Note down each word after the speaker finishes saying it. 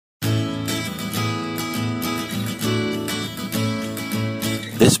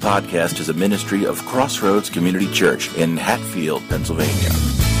This podcast is a ministry of Crossroads Community Church in Hatfield, Pennsylvania.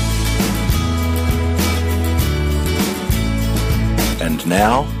 And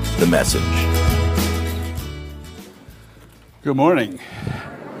now, the message. Good morning.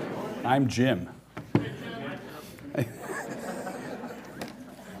 I'm Jim.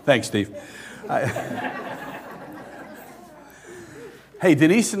 Thanks, Steve. Hey,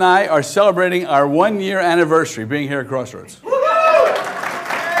 Denise and I are celebrating our 1-year anniversary being here at Crossroads.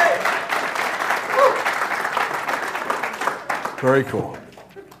 Very cool.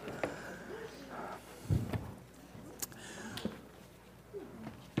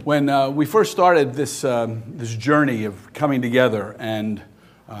 When we first started this journey of coming together and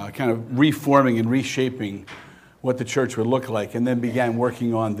kind of reforming and reshaping what the church would look like, and then began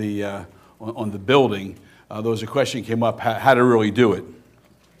working on the building, there was a question came up: how to really do it.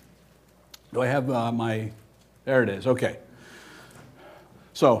 Do I have my? There it is. Okay.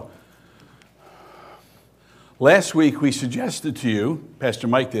 So last week we suggested to you, Pastor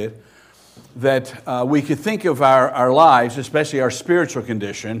Mike did, that we could think of our lives, especially our spiritual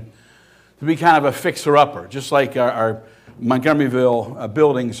condition, to be kind of a fixer-upper, just like our Montgomeryville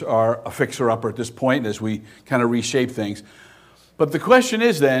buildings are a fixer-upper at this point as we kind of reshape things. But the question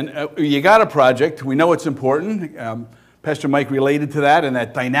is then, you got a project, we know it's important. Pastor Mike related to that and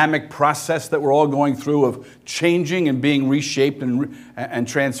that dynamic process that we're all going through of changing and being reshaped and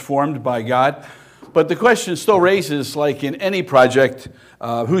transformed by God. But the question still raises, like in any project,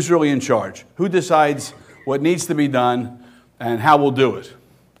 who's really in charge? Who decides what needs to be done and how we'll do it?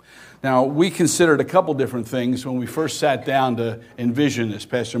 Now, we considered a couple different things when we first sat down to envision this,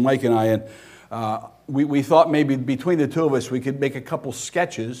 Pastor Mike and I, and we thought maybe between the two of us we could make a couple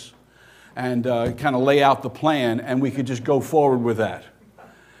sketches and kind of lay out the plan, and we could just go forward with that.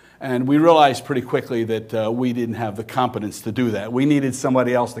 And we realized pretty quickly that we didn't have the competence to do that. We needed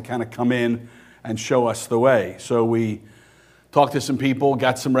somebody else to kind of come in and show us the way. So we talked to some people,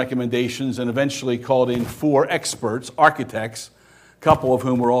 got some recommendations, and eventually called in 4 experts, architects, a couple of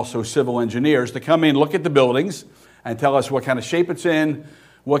whom were also civil engineers, to come in, look at the buildings, and tell us what kind of shape it's in,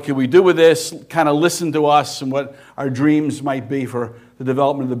 what can we do with this, kind of listen to us and what our dreams might be for the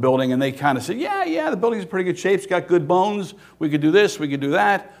development of the building. And they kind of said, yeah, the building's in pretty good shape, it's got good bones, we could do this, we could do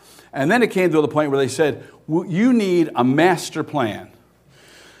that. And then it came to the point where they said, you need a master plan.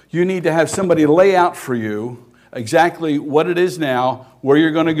 You need to have somebody lay out for you exactly what it is now, where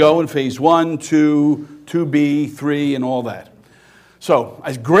you're going to go in phase 1, 2, 2B, 3, and all that. So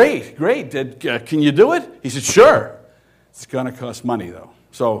I said, great. Can you do it? He said, sure. It's going to cost money, though.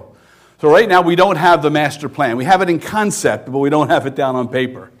 So right now we don't have the master plan. We have it in concept, but we don't have it down on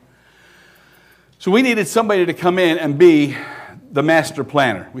paper. So we needed somebody to come in and be the master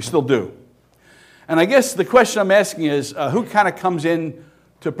planner. We still do. And I guess the question I'm asking is, who kind of comes in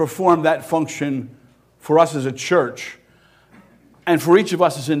to perform that function for us as a church and for each of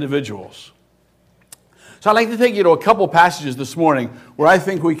us as individuals? So I'd like to take you to a couple passages this morning where I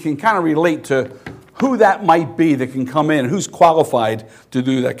think we can kind of relate to who that might be that can come in, who's qualified to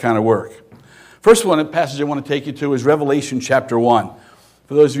do that kind of work. First one, passage I want to take you to is Revelation chapter 1.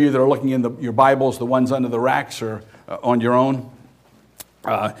 For those of you that are looking in your Bibles, the ones under the racks or on your own,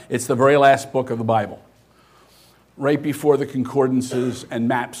 it's the very last book of the Bible, right before the concordances and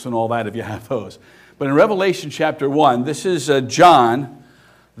maps and all that, if you have those. But in Revelation chapter 1, this is John,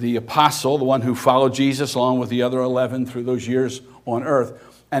 the apostle, the one who followed Jesus along with the other 11 through those years on earth.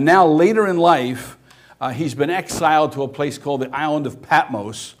 And now later in life, he's been exiled to a place called the island of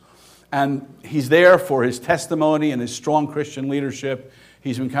Patmos. And he's there for his testimony and his strong Christian leadership.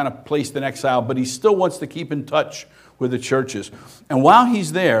 He's been kind of placed in exile, but he still wants to keep in touch with the churches. And while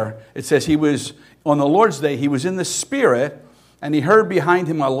he's there, it says he was, on the Lord's day, he was in the Spirit, and he heard behind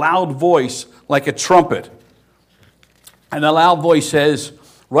him a loud voice like a trumpet. And the loud voice says,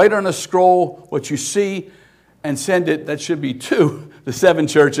 write on a scroll what you see and send it, that should be to the 7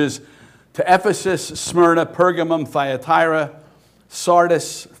 churches, to Ephesus, Smyrna, Pergamum, Thyatira,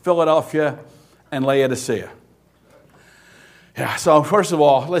 Sardis, Philadelphia, and Laodicea. Yeah, so first of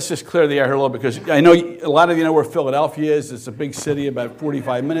all, let's just clear the air here a little bit, because I know a lot of you know where Philadelphia is. It's a big city about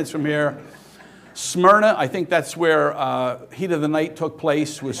 45 minutes from here. Smyrna, I think that's where Heat of the Night took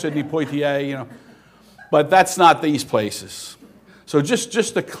place with Sidney Poitier, But that's not these places. So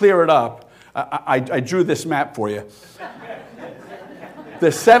just to clear it up, I drew this map for you.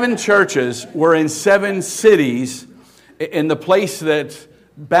 The 7 churches were in 7 cities in the place that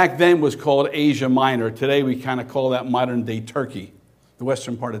back then was called Asia Minor. Today we kind of call that modern-day Turkey, the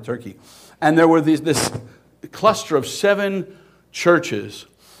western part of Turkey. And there were this cluster of 7 churches,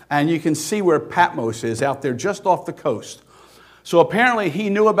 and you can see where Patmos is out there just off the coast. So apparently he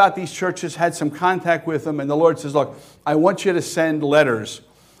knew about these churches, had some contact with them, and the Lord says, look, I want you to send letters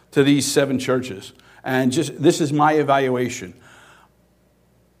to these 7 churches. And this is my evaluation.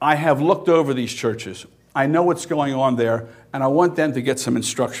 I have looked over these churches. I know what's going on there, and I want them to get some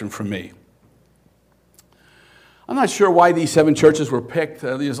instruction from me. I'm not sure why these 7 churches were picked.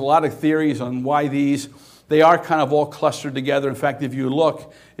 There's a lot of theories on why these. They are kind of all clustered together. In fact, if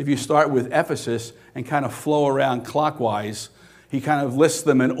you start with Ephesus and kind of flow around clockwise, he kind of lists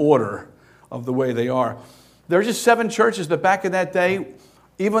them in order of the way they are. There are just 7 churches that back in that day,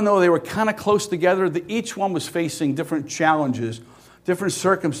 even though they were kind of close together, each one was facing different challenges, different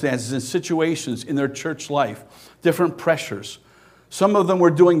circumstances and situations in their church life, different pressures. Some of them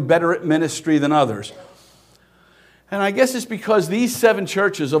were doing better at ministry than others. And I guess it's because these 7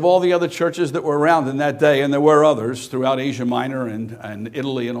 churches, of all the other churches that were around in that day, and there were others throughout Asia Minor and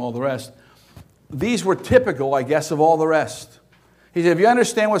Italy and all the rest, these were typical, I guess, of all the rest. He said, if you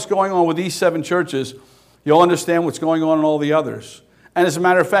understand what's going on with these 7 churches, you'll understand what's going on in all the others. And as a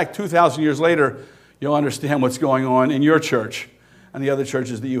matter of fact, 2,000 years later, you'll understand what's going on in your church and the other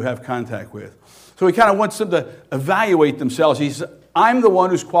churches that you have contact with. So he kind of wants them to evaluate themselves. He says, I'm the one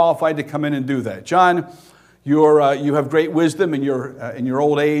who's qualified to come in and do that. John, you have great wisdom in your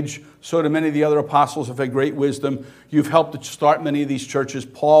old age. So do many of the other apostles have had great wisdom. You've helped to start many of these churches.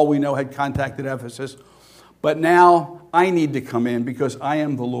 Paul, we know, had contacted Ephesus. But now I need to come in because I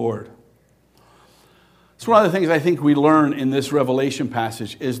am the Lord. It's one of the things I think we learn in this Revelation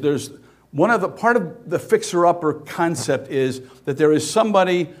passage is part of the fixer-upper concept is that there is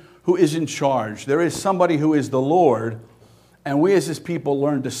somebody who is in charge. There is somebody who is the Lord, and we as his people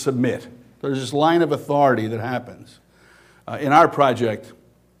learn to submit. There's this line of authority that happens. In our project,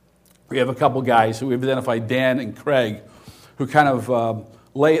 we have a couple guys who we've identified, Dan and Craig, who kind of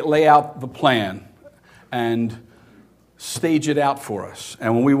lay out the plan and stage it out for us.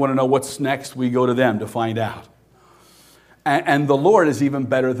 And when we want to know what's next, we go to them to find out. And the Lord is even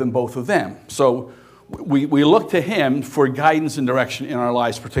better than both of them. So we look to him for guidance and direction in our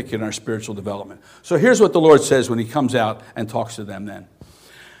lives, particularly in our spiritual development. So here's what the Lord says when he comes out and talks to them then.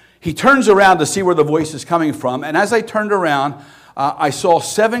 He turns around to see where the voice is coming from. And as I turned around, I saw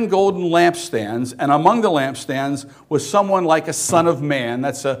 7 golden lampstands, and among the lampstands was someone like a son of man.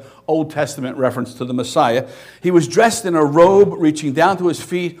 That's an Old Testament reference to the Messiah. He was dressed in a robe reaching down to his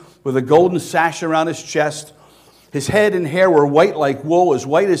feet with a golden sash around his chest. His head and hair were white like wool, as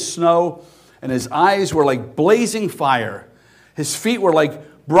white as snow, and his eyes were like blazing fire. His feet were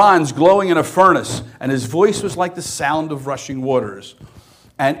like bronze glowing in a furnace, and his voice was like the sound of rushing waters.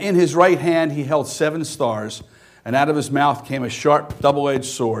 And in his right hand he held 7 stars, and out of his mouth came a sharp, double-edged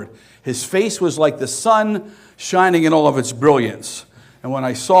sword. His face was like the sun shining in all of its brilliance. And when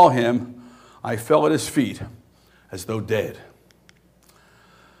I saw him, I fell at his feet as though dead.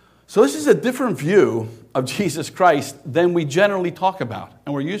 So this is a different view of Jesus Christ than we generally talk about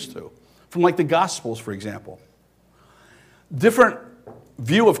and we're used to. From like the Gospels, for example. Different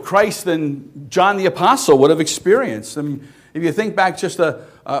view of Christ than John the Apostle would have experienced. I mean, if you think back just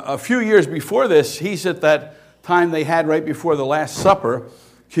a few years before this, he's at that time they had right before the Last Supper,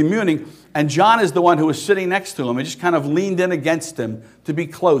 communing, and John is the one who was sitting next to him and just kind of leaned in against him to be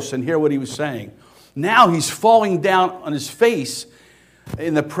close and hear what he was saying. Now he's falling down on his face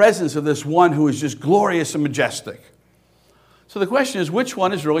in the presence of this one who is just glorious and majestic. So the question is, which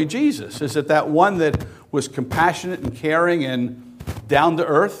one is really Jesus? Is it that one that was compassionate and caring and down to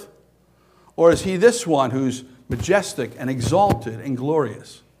earth? Or is he this one who's majestic and exalted and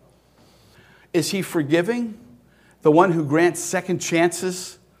glorious? Is he forgiving? The one who grants second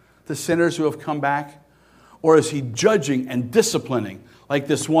chances to sinners who have come back? Or is he judging and disciplining like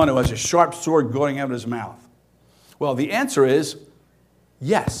this one who has a sharp sword going out of his mouth? Well, the answer is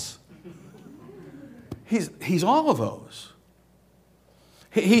yes. He's all of those.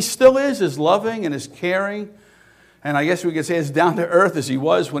 He still is as loving and as caring, and I guess we could say as down to earth as he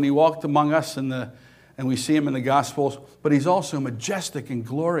was when he walked among us and we see him in the Gospels, but he's also majestic and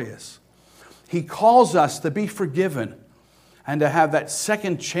glorious. He calls us to be forgiven and to have that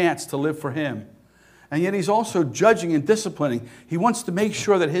second chance to live for him. And yet he's also judging and disciplining. He wants to make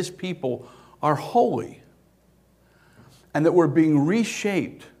sure that his people are holy and that we're being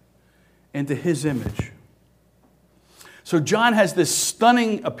reshaped into his image. So John has this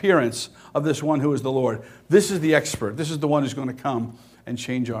stunning appearance of this one who is the Lord. This is the expert. This is the one who's going to come and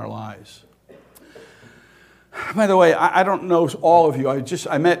change our lives. By the way, I don't know all of you.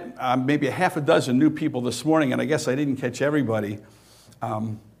 I met maybe a half a dozen new people this morning, and I guess I didn't catch everybody.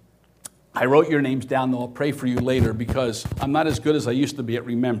 I wrote your names down, though I'll pray for you later because I'm not as good as I used to be at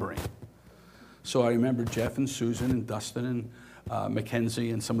remembering. So I remember Jeff and Susan and Dustin and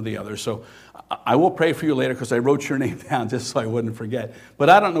Mackenzie and some of the others. So I will pray for you later because I wrote your name down just so I wouldn't forget. But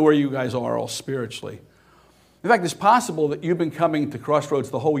I don't know where you guys are all spiritually. In fact, it's possible that you've been coming to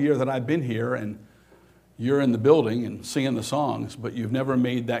Crossroads the whole year that I've been here, and you're in the building and singing the songs, but you've never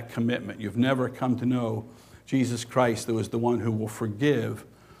made that commitment. You've never come to know Jesus Christ, who is the one who will forgive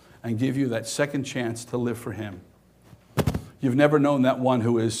and give you that second chance to live for him. You've never known that one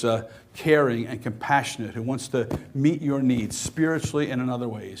who is caring and compassionate, who wants to meet your needs spiritually and in other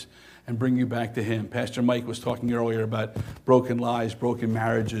ways and bring you back to him. Pastor Mike was talking earlier about broken lives, broken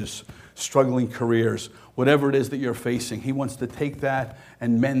marriages, struggling careers, whatever it is that you're facing. He wants to take that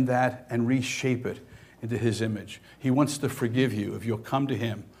and mend that and reshape it into his image. He wants to forgive you if you'll come to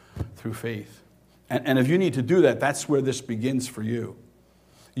him through faith. And if you need to do that, that's where this begins for you.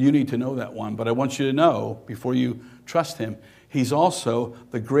 You need to know that one. But I want you to know, before you trust him, he's also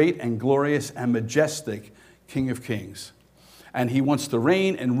the great and glorious and majestic King of Kings. And he wants to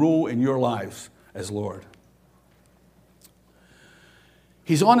reign and rule in your lives as Lord.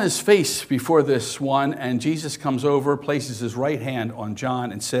 He's on his face before this one, and Jesus comes over, places his right hand on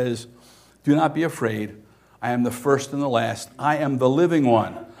John, and says, "Do not be afraid. I am the first and the last. I am the living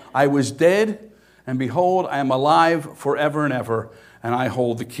one. I was dead, and behold, I am alive forever and ever, and I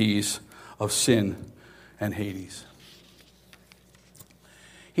hold the keys of sin and Hades."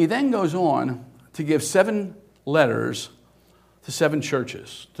 He then goes on to give 7 letters to 7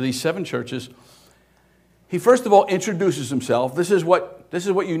 churches. To these 7 churches, he first of all introduces himself. This is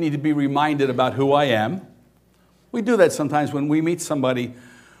what you need to be reminded about who I am. We do that sometimes when we meet somebody.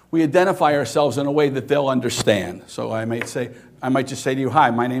 We identify ourselves in a way that they'll understand. So I might just say to you,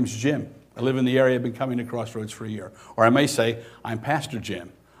 "Hi, my name's Jim. I live in the area. I've been coming to Crossroads for a year." Or I may say, "I'm Pastor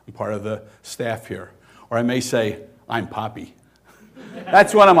Jim. I'm part of the staff here." Or I may say, "I'm Poppy."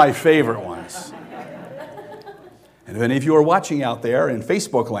 That's one of my favorite ones. And if any of you are watching out there in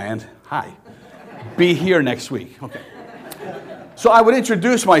Facebook land, hi. Be here next week. Okay. So I would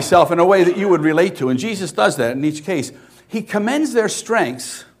introduce myself in a way that you would relate to, and Jesus does that in each case. He commends their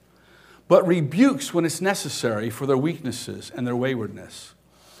strengths, but rebukes when it's necessary for their weaknesses and their waywardness.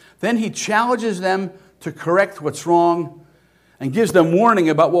 Then he challenges them to correct what's wrong and gives them warning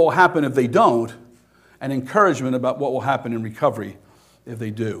about what will happen if they don't, and encouragement about what will happen in recovery if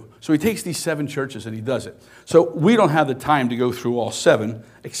they do. So he takes these 7 churches and he does it. So we don't have the time to go through all 7,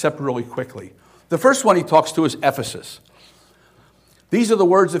 except really quickly. The first one he talks to is Ephesus. "These are the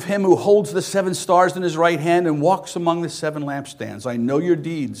words of him who holds the 7 stars in his right hand and walks among the 7 lampstands. I know your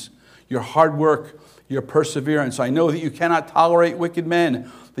deeds, your hard work, your perseverance. I know that you cannot tolerate wicked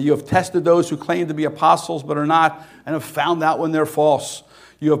men, that you have tested those who claim to be apostles but are not, and have found out when they're false.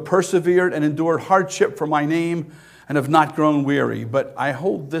 You have persevered and endured hardship for my name and have not grown weary. But I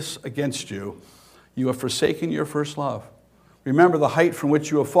hold this against you. You have forsaken your first love. Remember the height from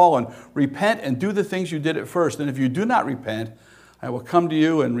which you have fallen. Repent and do the things you did at first. And if you do not repent, I will come to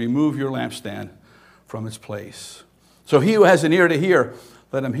you and remove your lampstand from its place." So he who has an ear to hear,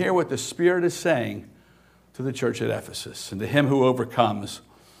 let him hear what the Spirit is saying to the church at Ephesus. "And to him who overcomes,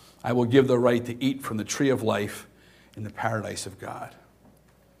 I will give the right to eat from the tree of life in the paradise of God."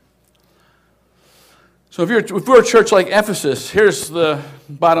 So if we're a church like Ephesus, here's the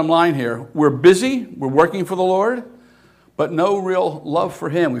bottom line here. We're busy, we're working for the Lord, but no real love for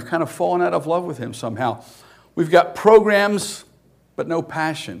him. We've kind of fallen out of love with him somehow. We've got programs, but no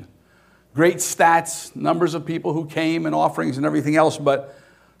passion. Great stats, numbers of people who came and offerings and everything else, but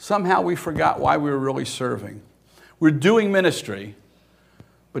somehow we forgot why we were really serving. We're doing ministry,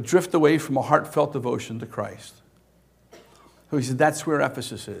 but drift away from a heartfelt devotion to Christ. So he said, that's where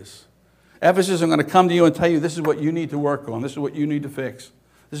Ephesus is. Ephesus, I'm going to come to you and tell you this is what you need to work on. This is what you need to fix.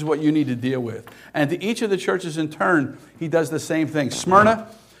 This is what you need to deal with. And to each of the churches in turn, he does the same thing. Smyrna,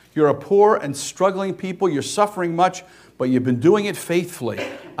 you're a poor and struggling people. You're suffering much, but you've been doing it faithfully.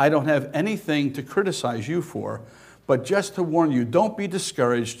 I don't have anything to criticize you for, but just to warn you, don't be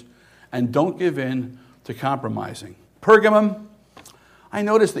discouraged and don't give in to compromising. Pergamum, I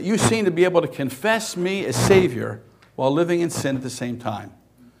noticed that you seem to be able to confess me as Savior while living in sin at the same time.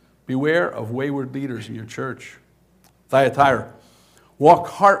 Beware of wayward leaders in your church. Thyatira, work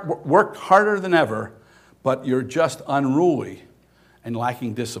harder than ever, but you're just unruly and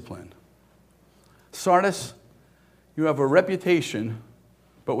lacking discipline. Sardis, you have a reputation,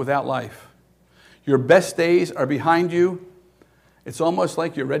 but without life. Your best days are behind you. It's almost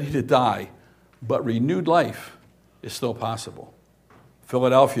like you're ready to die, but renewed life is still possible.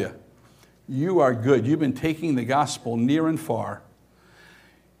 Philadelphia, you are good. You've been taking the gospel near and far.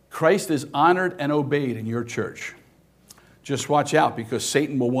 Christ is honored and obeyed in your church. Just watch out, because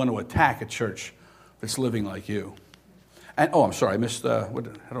Satan will want to attack a church that's living like you. And, oh, I'm sorry, I missed, how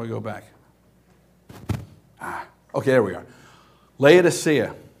do I go back? Okay, there we are.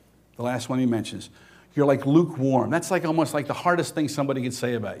 Laodicea, the last one he mentions. You're like lukewarm. That's like almost like the hardest thing somebody could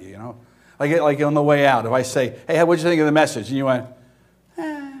say about you, you know? Like on the way out, if I say, hey, what'd you think of the message? And you went,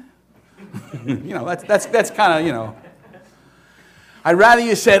 you know, that's kind of, you know. I'd rather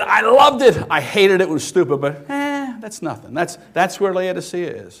you said, I loved it. I hated it. It was stupid, but that's nothing. That's where Laodicea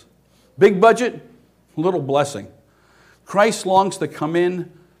is. Big budget, little blessing. Christ longs to come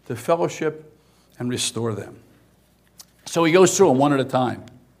in to fellowship and restore them. So he goes through them one at a time.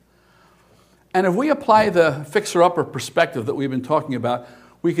 And if we apply the fixer-upper perspective that we've been talking about,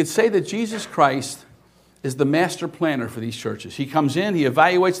 we could say that Jesus Christ is the master planner for these churches. He comes in, he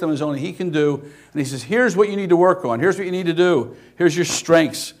evaluates them as only he can do, and he says, here's what you need to work on. Here's what you need to do. Here's your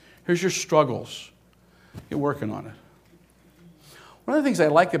strengths. Here's your struggles. You're working on it. One of the things I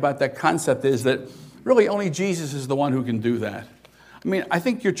like about that concept is that really only Jesus is the one who can do that. I mean, I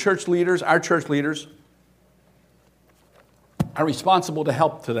think your church leaders, our church leaders, are responsible to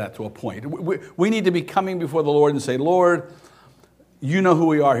help to that to a point. We need to be coming before the Lord and say, Lord, you know who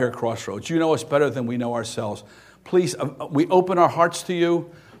we are here at Crossroads. You know us better than we know ourselves. Please, we open our hearts to you.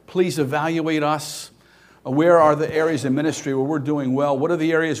 Please evaluate us. Where are the areas in ministry where we're doing well? What are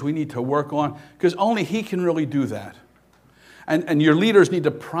the areas we need to work on? Because only he can really do that. And your leaders need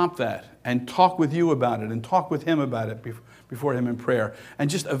to prompt that and talk with you about it and talk with him about it before him in prayer. And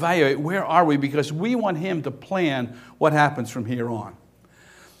just evaluate, where are we? Because we want him to plan what happens from here on.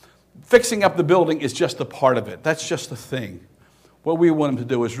 Fixing up the building is just a part of it. That's just a thing. What we want him to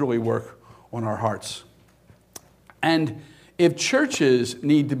do is really work on our hearts. And if churches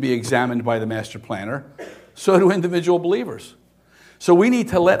need to be examined by the master planner, so do individual believers. So we need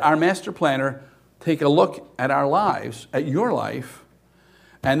to let our master planner take a look at our lives, at your life,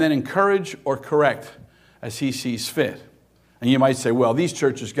 and then encourage or correct as he sees fit. And you might say, well, these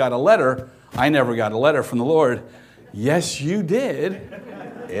churches got a letter. I never got a letter from the Lord. Yes, you did.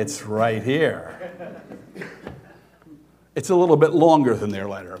 It's right here. It's a little bit longer than their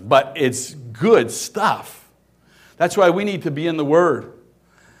letter, but it's good stuff. That's why we need to be in the Word.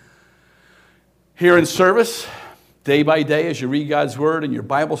 Here in service, day by day, as you read God's Word in your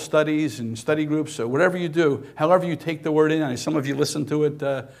Bible studies and study groups, or whatever you do, however you take the Word in. Some of you listen to it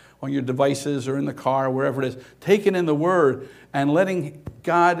on your devices or in the car, wherever it is. Take it in the Word and letting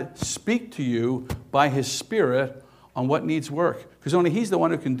God speak to you by His Spirit on what needs work. Because only He's the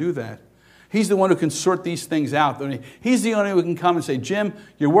one who can do that. He's the one who can sort these things out. He's the only one who can come and say, Jim,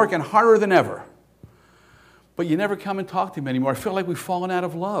 you're working harder than ever. But you never come and talk to him anymore. I feel like we've fallen out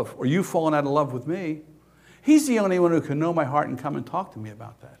of love, or you've fallen out of love with me. He's the only one who can know my heart and come and talk to me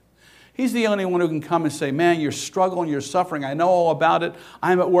about that. He's the only one who can come and say, man, you're struggling, you're suffering. I know all about it.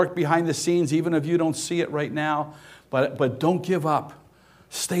 I'm at work behind the scenes, even if you don't see it right now. But don't give up.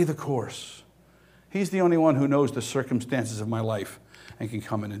 Stay the course. He's the only one who knows the circumstances of my life and can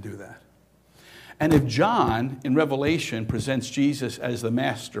come in and do that. And if John, in Revelation, presents Jesus as the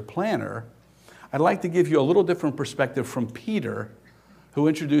master planner, I'd like to give you a little different perspective from Peter, who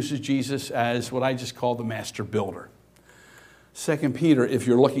introduces Jesus as what I just call the master builder. 2 Peter, if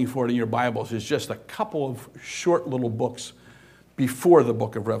you're looking for it in your Bibles, is just a couple of short little books before the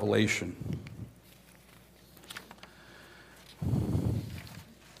book of Revelation.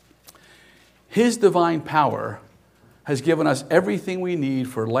 His divine power has given us everything we need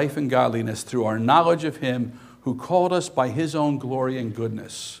for life and godliness through our knowledge of Him who called us by His own glory and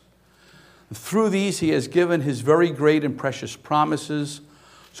goodness. Through these He has given His very great and precious promises,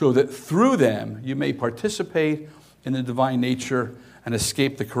 so that through them you may participate in the divine nature and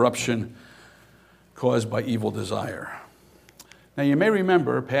escape the corruption caused by evil desire. Now you may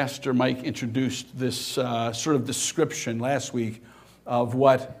remember Pastor Mike introduced this sort of description last week of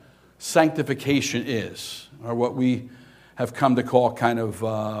what sanctification is, or what we have come to call kind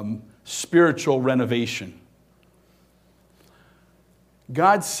of spiritual renovation.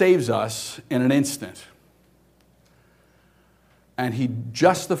 God saves us in an instant. And He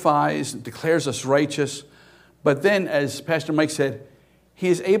justifies, declares us righteous. But then, as Pastor Mike said, He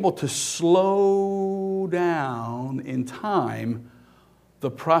is able to slow down in time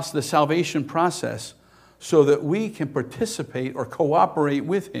the salvation process so that we can participate or cooperate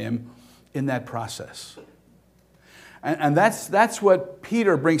with Him in that process. And that's what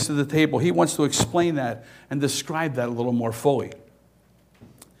Peter brings to the table. He wants to explain that and describe that a little more fully.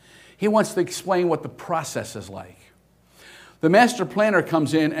 He wants to explain what the process is like. The master planner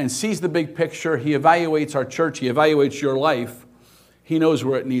comes in and sees the big picture. He evaluates our church. He evaluates your life. He knows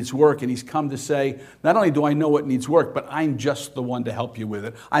where it needs work, and He's come to say, not only do I know what needs work, but I'm just the one to help you with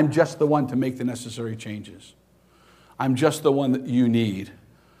it. I'm just the one to make the necessary changes. I'm just the one that you need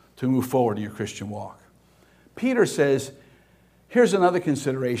to move forward in your Christian walk. Peter says, here's another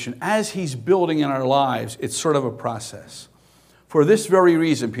consideration. As he's building in our lives, it's sort of a process. For this very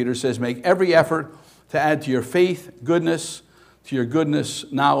reason, Peter says, make every effort to add to your faith goodness, to your goodness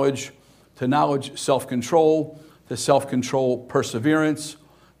knowledge, to knowledge self-control, to self-control perseverance,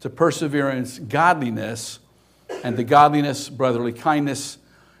 to perseverance godliness, and to godliness brotherly kindness,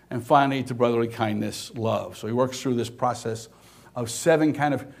 and finally to brotherly kindness love. So he works through this process of 7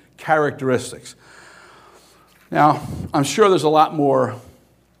 kind of characteristics. Now, I'm sure there's a lot more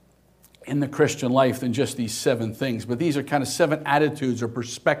in the Christian life than just these 7 things, but these are kind of 7 attitudes or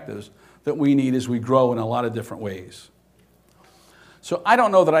perspectives that we need as we grow in a lot of different ways. So I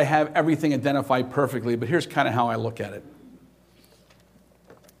don't know that I have everything identified perfectly, but here's kind of how I look at it.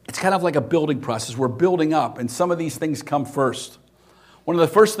 It's kind of like a building process. We're building up, and some of these things come first. One of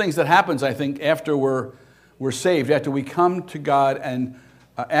the first things that happens, I think, after we're saved, after we come to God and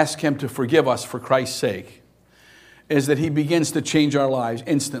ask Him to forgive us for Christ's sake, is that He begins to change our lives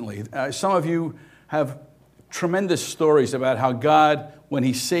instantly. Some of you have tremendous stories about how God, when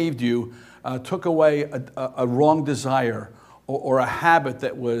He saved you, took away a wrong desire or a habit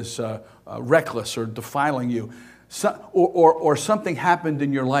that was reckless or defiling you. Or something happened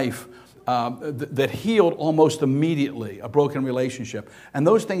in your life that healed almost immediately, a broken relationship. And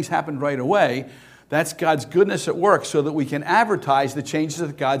those things happened right away. That's God's goodness at work so that we can advertise the changes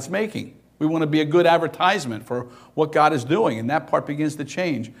that God's making. We want to be a good advertisement for what God is doing, and that part begins to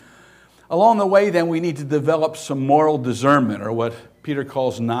change. Along the way, then, we need to develop some moral discernment, or what Peter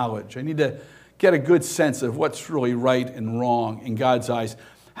calls knowledge. I need to get a good sense of what's really right and wrong in God's eyes.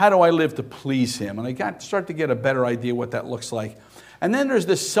 How do I live to please Him? And I start to get a better idea what that looks like. And then there's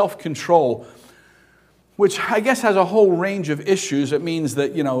this self-control, which I guess has a whole range of issues. It means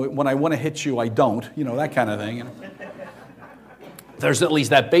that, when I want to hit you, I don't, that kind of thing. There's at least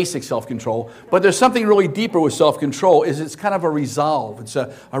that basic self-control. But there's something really deeper with self-control, is it's kind of a resolve. It's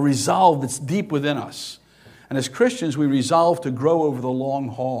a resolve that's deep within us. And as Christians, we resolve to grow over the long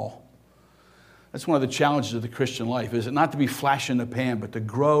haul. That's one of the challenges of the Christian life, is it not to be flash in the pan, but to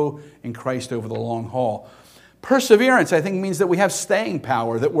grow in Christ over the long haul. Perseverance, I think, means that we have staying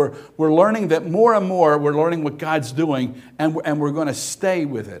power, that we're learning that more and more we're learning what God's doing, and we're going to stay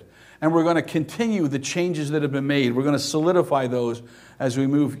with it. And we're going to continue the changes that have been made. We're going to solidify those as we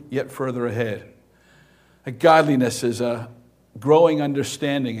move yet further ahead. Godliness is a growing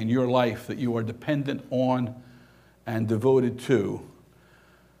understanding in your life that you are dependent on and devoted to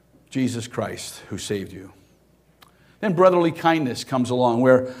Jesus Christ, who saved you. Then brotherly kindness comes along,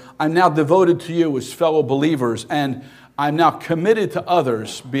 where I'm now devoted to you as fellow believers, and I'm now committed to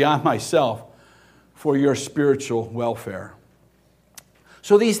others beyond myself for your spiritual welfare.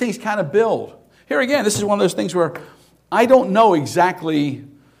 So these things kind of build. Here again, this is one of those things where I don't know exactly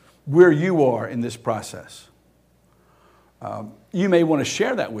where you are in this process. You may want to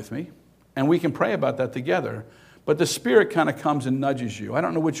share that with me, and we can pray about that together. But the Spirit kind of comes and nudges you. I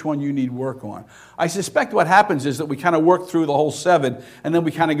don't know which one you need work on. I suspect what happens is that we kind of work through the whole 7, and then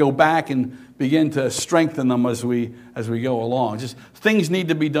we kind of go back and begin to strengthen them as we go along. Just things need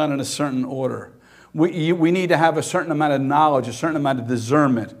to be done in a certain order. We need to have a certain amount of knowledge, a certain amount of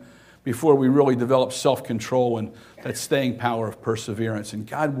discernment before we really develop self-control and that staying power of perseverance. And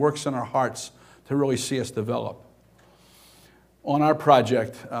God works in our hearts to really see us develop. On our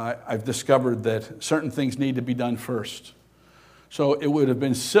project, I've discovered that certain things need to be done first. So it would have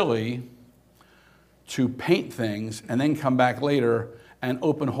been silly to paint things and then come back later and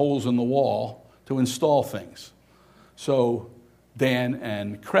open holes in the wall to install things. So Dan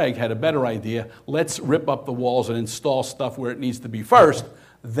and Craig had a better idea. Let's rip up the walls and install stuff where it needs to be first.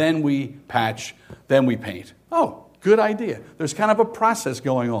 Then we patch, then we paint. Oh, good idea. There's kind of a process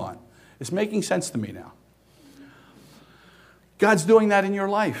going on. It's making sense to me now. God's doing that in your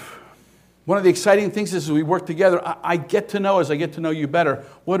life. One of the exciting things is as we work together, I get to know, as I get to know you better,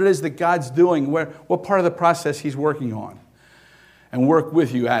 what it is that God's doing, what part of the process He's working on, and work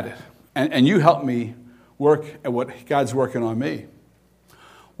with you at it. And you help me work at what God's working on me.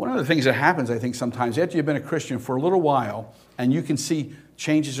 One of the things that happens, I think, sometimes, after you've been a Christian for a little while, and you can see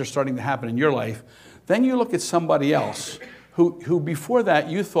changes are starting to happen in your life, then you look at somebody else who before that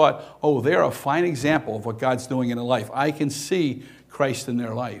you thought, oh, they're a fine example of what God's doing in their life. I can see Christ in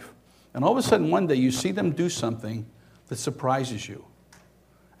their life. And all of a sudden one day you see them do something that surprises you.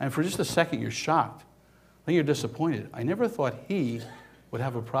 And for just a second you're shocked. Then you're disappointed. I never thought he would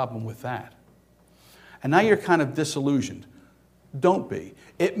have a problem with that. And now you're kind of disillusioned. Don't be.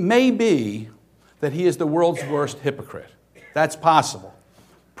 It may be that he is the world's worst hypocrite. That's possible.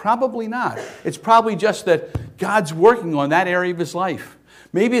 Probably not. It's probably just that God's working on that area of his life.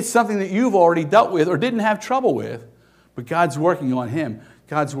 Maybe it's something that you've already dealt with or didn't have trouble with, but God's working on him.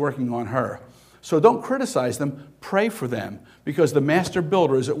 God's working on her. So don't criticize them. Pray for them, because the master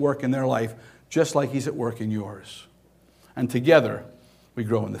builder is at work in their life just like he's at work in yours. And together, we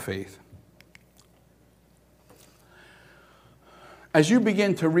grow in the faith. As you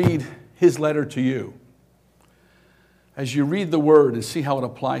begin to read his letter to you, as you read the word and see how it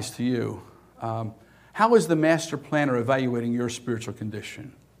applies to you, how is the master planner evaluating your spiritual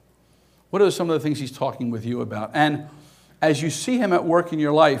condition? What are some of the things he's talking with you about? And as you see him at work in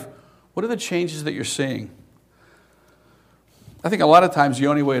your life, what are the changes that you're seeing? I think a lot of times the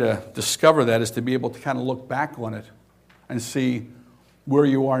only way to discover that is to be able to kind of look back on it and see where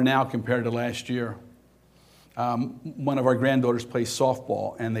you are now compared to last year. One of our granddaughters plays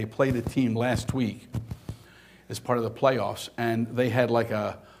softball, and they played a team last week as part of the playoffs, and they had like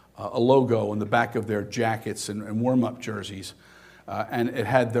a logo on the back of their jackets and warm-up jerseys, and it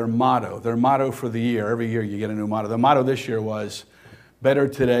had their motto for the year. Every year you get a new motto. The motto this year was, "Better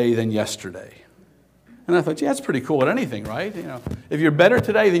today than yesterday." And I thought, yeah, that's pretty cool at anything, right? You know, if you're better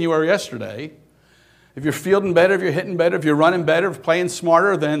today than you were yesterday, if you're fielding better, if you're hitting better, if you're running better, if you're playing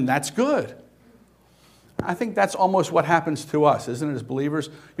smarter, then that's good. I think that's almost what happens to us, isn't it, as believers?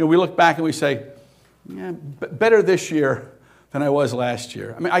 You know, we look back and we say, yeah, better this year than I was last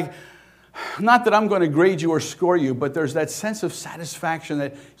year. I mean, not that I'm going to grade you or score you, but there's that sense of satisfaction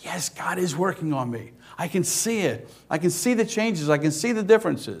that, yes, God is working on me. I can see it. I can see the changes. I can see the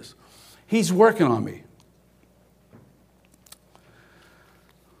differences. He's working on me.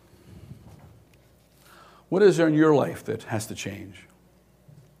 What is there in your life that has to change?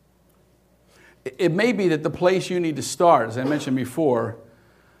 It may be that the place you need to start, as I mentioned before,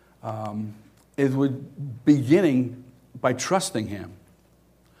 is with beginning by trusting him.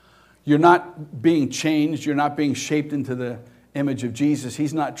 You're not being changed. You're not being shaped into the image of Jesus.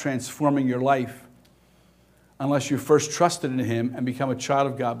 He's not transforming your life unless you first trusted in him and become a child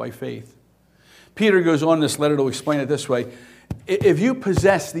of God by faith. Peter goes on in this letter to explain it this way. If you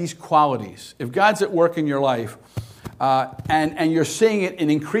possess these qualities, if God's at work in your life, and you're seeing it in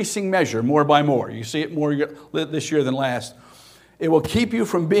increasing measure, more by more, you see it more this year than last, it will keep you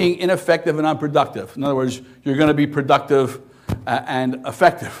from being ineffective and unproductive. In other words, you're going to be productive and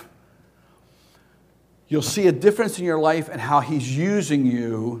effective. You'll see a difference in your life and how he's using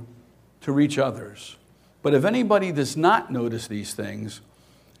you to reach others. But if anybody does not notice these things,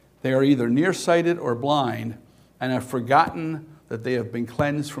 they are either nearsighted or blind and have forgotten that they have been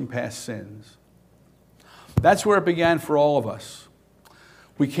cleansed from past sins. That's where it began for all of us.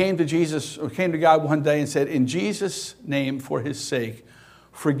 We came to God one day and said, in Jesus' name, for his sake,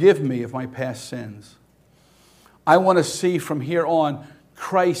 forgive me of my past sins. I want to see from here on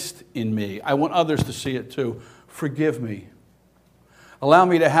Christ in me. I want others to see it too. Forgive me. Allow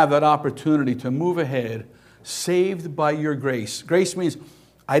me to have that opportunity to move ahead, saved by your grace. Grace means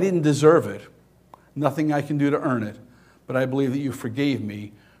I didn't deserve it. Nothing I can do to earn it. But I believe that you forgave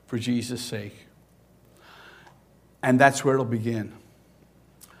me for Jesus' sake. And that's where it'll begin.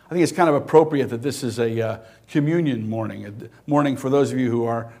 I think it's kind of appropriate that this is a communion morning, a morning for those of you who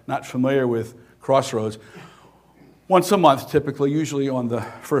are not familiar with Crossroads. Once a month, typically, usually on the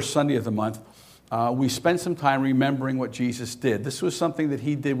first Sunday of the month, we spend some time remembering what Jesus did. This was something that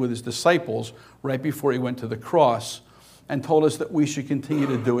he did with his disciples right before he went to the cross and told us that we should continue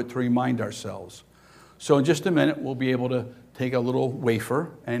to do it to remind ourselves. So in just a minute, we'll be able to take a little wafer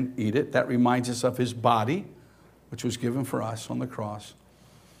and eat it. That reminds us of his body, which was given for us on the cross.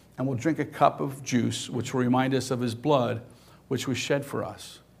 And we'll drink a cup of juice, which will remind us of his blood, which was shed for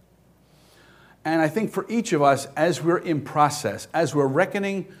us. And I think for each of us, as we're in process, as we're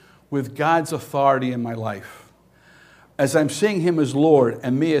reckoning with God's authority in my life, as I'm seeing him as Lord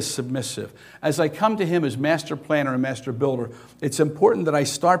and me as submissive, as I come to him as master planner and master builder, it's important that I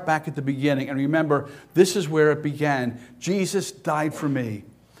start back at the beginning and remember this is where it began. Jesus died for me.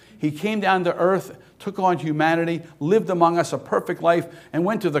 He came down to earth, took on humanity, lived among us a perfect life, and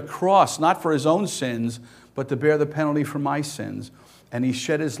went to the cross, not for his own sins, but to bear the penalty for my sins. And he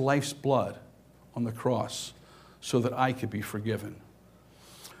shed his life's blood on the cross so that I could be forgiven.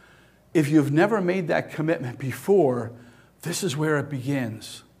 If you've never made that commitment before, this is where it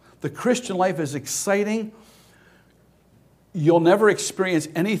begins. The Christian life is exciting. You'll never experience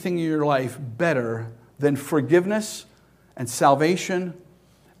anything in your life better than forgiveness and salvation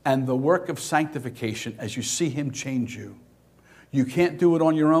and the work of sanctification as you see him change you. You can't do it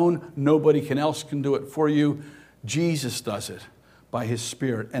on your own. Nobody else can do it for you. Jesus does it by his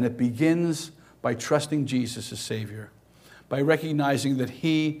Spirit. And it begins by trusting Jesus as Savior, by recognizing that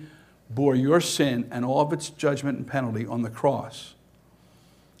he bore your sin and all of its judgment and penalty on the cross,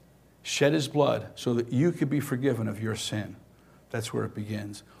 shed his blood so that you could be forgiven of your sin. That's where it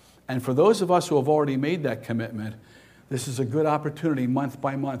begins. And for those of us who have already made that commitment, this is a good opportunity month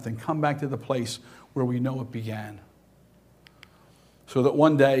by month and come back to the place where we know it began. So that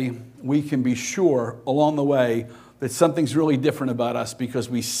one day we can be sure along the way that something's really different about us because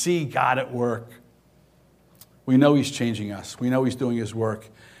we see God at work. We know he's changing us. We know he's doing his work.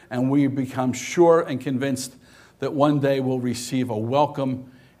 And we become sure and convinced that one day we'll receive a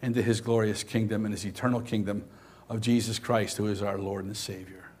welcome into his glorious kingdom and his eternal kingdom of Jesus Christ, who is our Lord and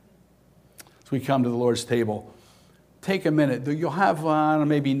Savior. As we come to the Lord's table, take a minute. You'll have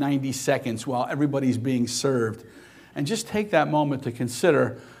maybe 90 seconds while everybody's being served. And just take that moment to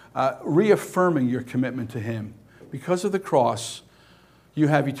consider reaffirming your commitment to him. Because of the cross, you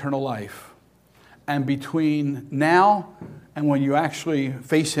have eternal life. And between now and when you actually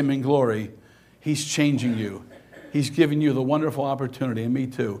face him in glory, he's changing you. He's giving you the wonderful opportunity, and me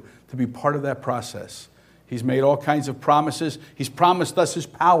too, to be part of that process. He's made all kinds of promises. He's promised us his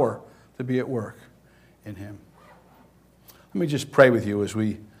power to be at work in him. Let me just pray with you as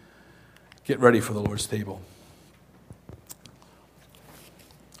we get ready for the Lord's table.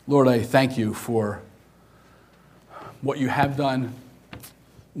 Lord, I thank you for what you have done,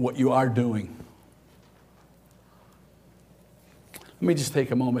 what you are doing. Let me just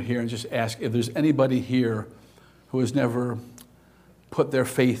take a moment here and just ask if there's anybody here who has never put their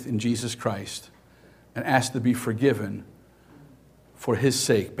faith in Jesus Christ and asked to be forgiven for his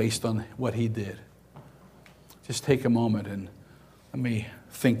sake based on what he did. Just take a moment and let me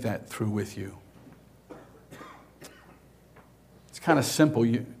think that through with you. It's kind of simple.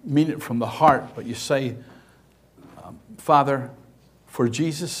 You mean it from the heart, but you say, Father, for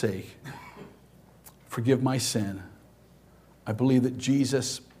Jesus' sake, forgive my sin. I believe that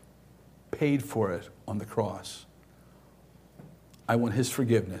Jesus paid for it on the cross. I want his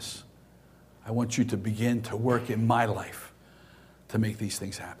forgiveness. I want you to begin to work in my life to make these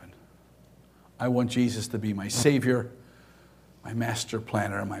things happen. I want Jesus to be my Savior, my master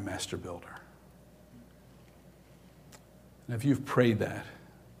planner, and my master builder. And if you've prayed that,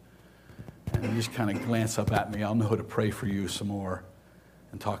 and you just kind of glance up at me, I'll know to pray for you some more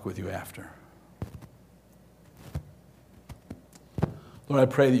and talk with you after. Lord, I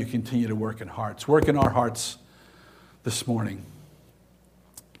pray that you continue to work in hearts. Work in our hearts this morning.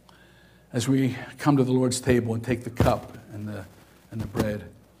 As we come to the Lord's table and take the cup and the bread,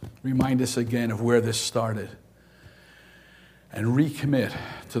 remind us again of where this started and recommit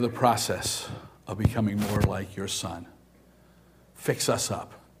to the process of becoming more like your Son. Fix us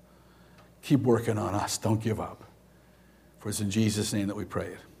up. Keep working on us. Don't give up. For it's in Jesus' name that we pray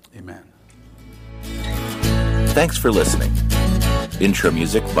it. Amen. Thanks for listening. Intro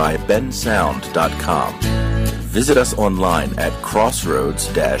music by bensound.com. Visit us online at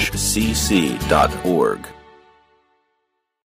crossroads-cc.org.